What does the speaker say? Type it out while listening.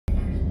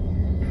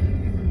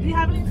Do you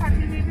have any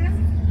tattoo pages?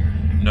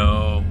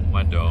 No,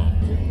 I don't.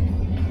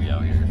 We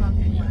out here.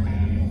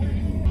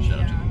 Shout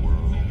out to the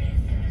world.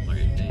 Look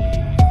at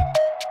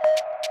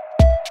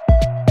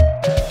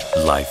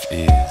me. Life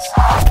is.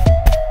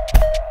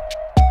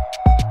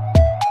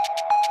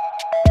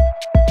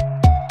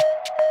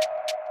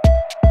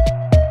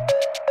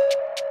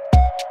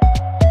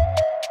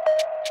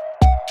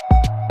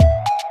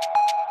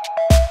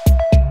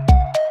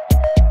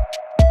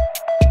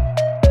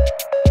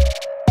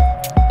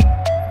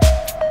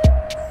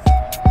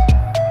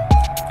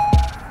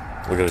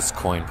 Look at his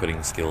coin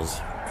putting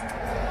skills.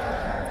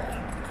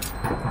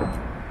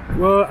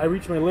 Well, I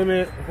reached my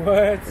limit.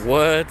 What?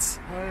 What?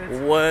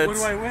 What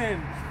do I win?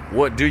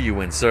 What do you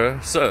win,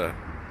 sir? Sir,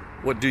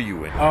 what do you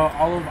win?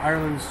 All of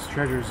Ireland's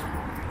treasures.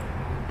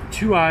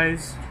 2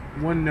 eyes,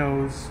 1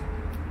 nose,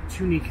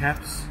 2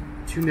 kneecaps,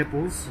 2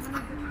 nipples.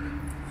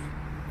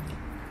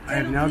 I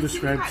have now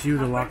described to you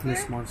the Loch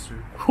Ness Monster.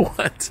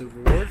 What? The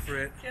reward for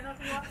it.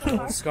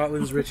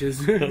 Scotland's riches.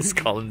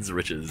 Scotland's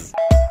riches.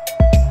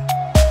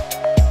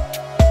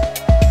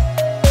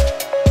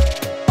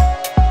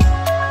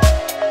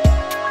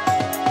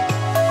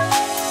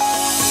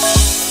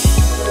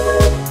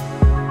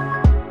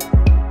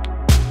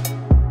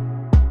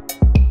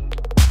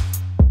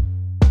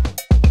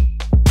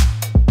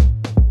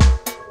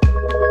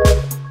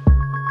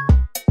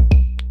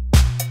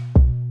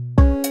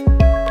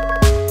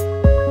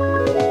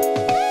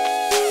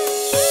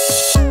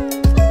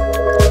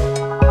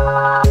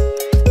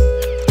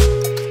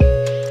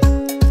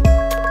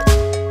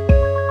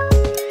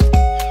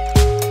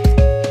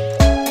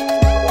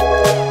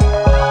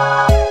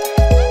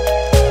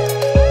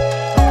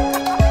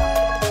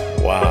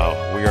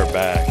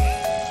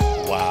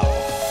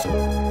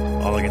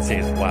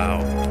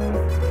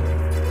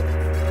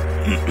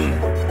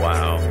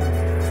 Wow,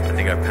 I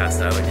think I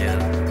passed out again.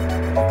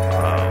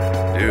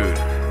 Dude,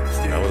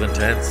 that was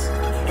intense.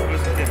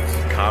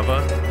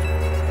 KAVA?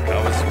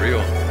 KAVA's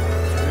real.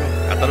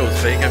 I thought it was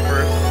fake at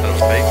first. I thought it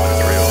was fake, but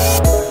it's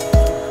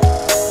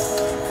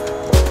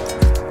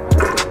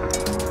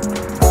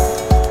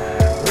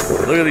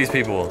real. Look at these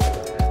people.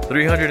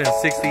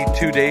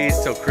 362 days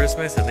till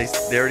Christmas and they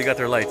already got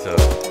their lights up.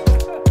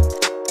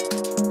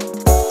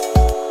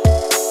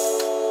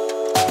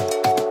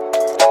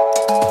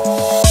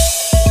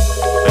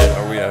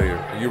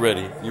 You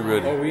ready? You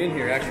ready? Oh, we in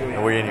here actually.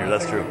 Oh, we in here.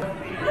 That's true.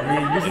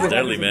 It's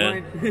deadly,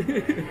 man.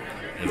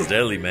 It's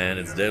deadly, man.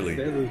 It's deadly.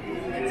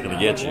 It's gonna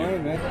get you.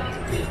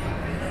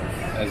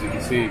 As you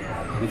can see,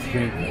 this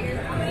drink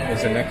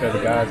is the nectar of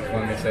the gods.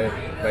 One may say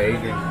by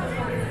Adrian.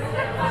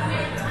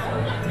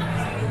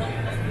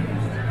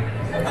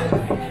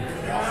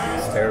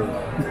 It's terrible.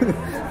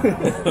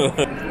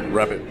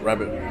 Wrap it.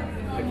 Wrap it.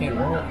 I can't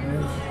walk,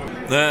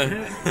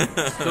 man.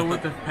 Still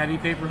with the patty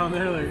paper on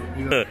there? Like,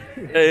 you know.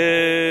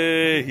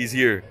 Hey, he's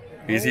here.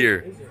 He's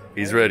here.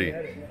 He's ready.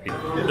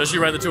 Does she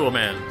ride the tool,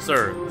 man?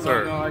 Sir,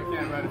 sir. No, I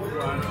can't ride a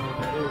tool. I don't know what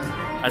that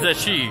is. I said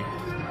she.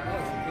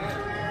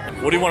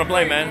 What do you want to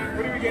play, man?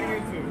 What are we getting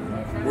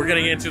into? We're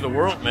getting into the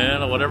world,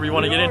 man, or whatever you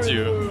want to get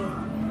into.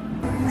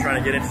 We're trying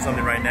to get into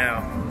something right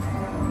now.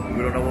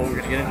 We don't know what we're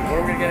going to get into. What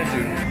are we going to get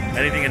into?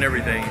 Anything and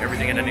everything.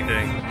 Everything and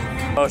anything.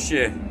 Oh,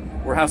 shit.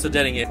 We're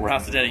house-a-deading it. We're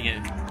house-a-deading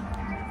it.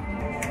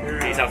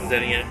 He's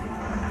house-a-deading it.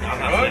 I'm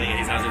house-a-deading it.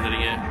 He's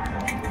house-a-deading it.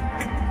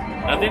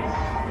 Nothing?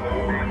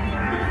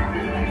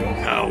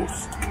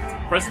 House.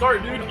 Press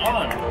start, dude.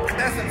 On.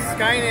 That's some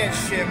Skynet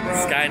shit, bro.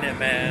 Skynet,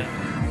 man.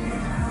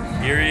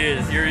 Here he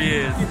is. Here he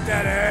is. Get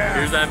that ass.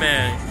 Here's that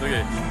man. Look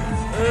at it.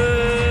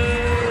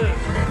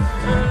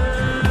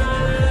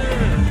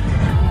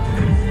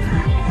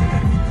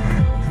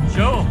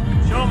 Show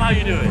him how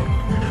you do it.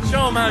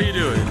 Show him how you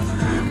do it.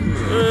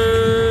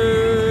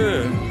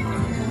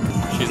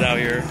 She's out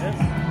here.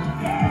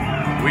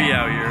 We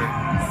out here.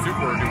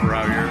 Super duper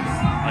out here.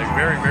 Like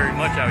very, very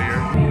much out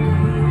here.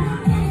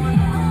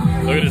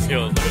 Look at his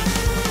skills.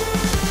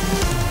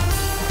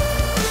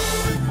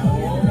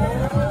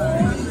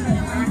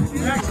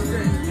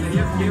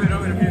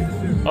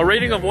 A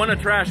rating of 1 to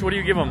trash, what do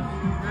you give him?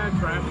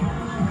 Trash.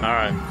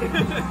 Alright.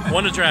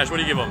 1 to trash, what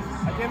do you give him?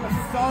 I give him a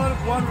solid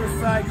 1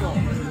 recycle.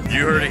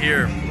 You heard it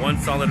here. 1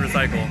 solid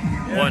recycle.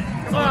 Yeah. 1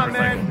 Come solid on, recycle.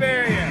 man,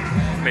 spare you.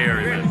 Spare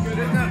you, man.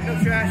 There's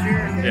no trash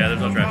here. Yeah,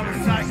 there's no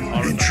trash here.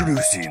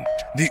 Introducing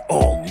the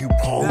all-new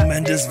Paul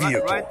Mendes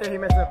vehicle. Right there, he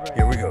messed up.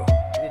 Here we go.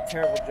 You did a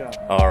terrible job.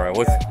 Alright,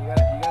 what's... You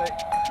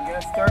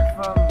gotta start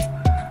from...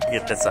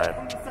 Get that side.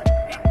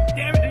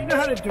 Damn it, do you know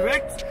how to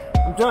direct?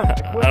 I'm done.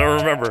 I don't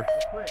remember.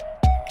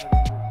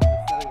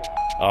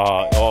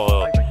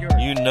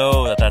 You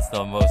know that's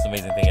the most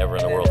amazing thing ever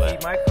in the world, man.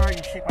 My car,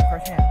 you shake my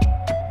car's hand.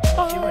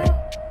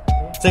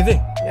 Same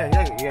thing.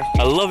 Yeah.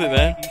 I love it,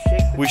 man.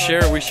 We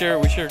share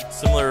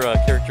similar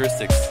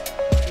characteristics.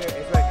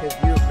 It's like, cause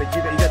you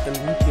got the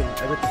Lincoln,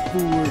 I got the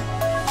Ford.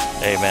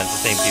 Hey, man, it's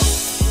the same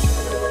people.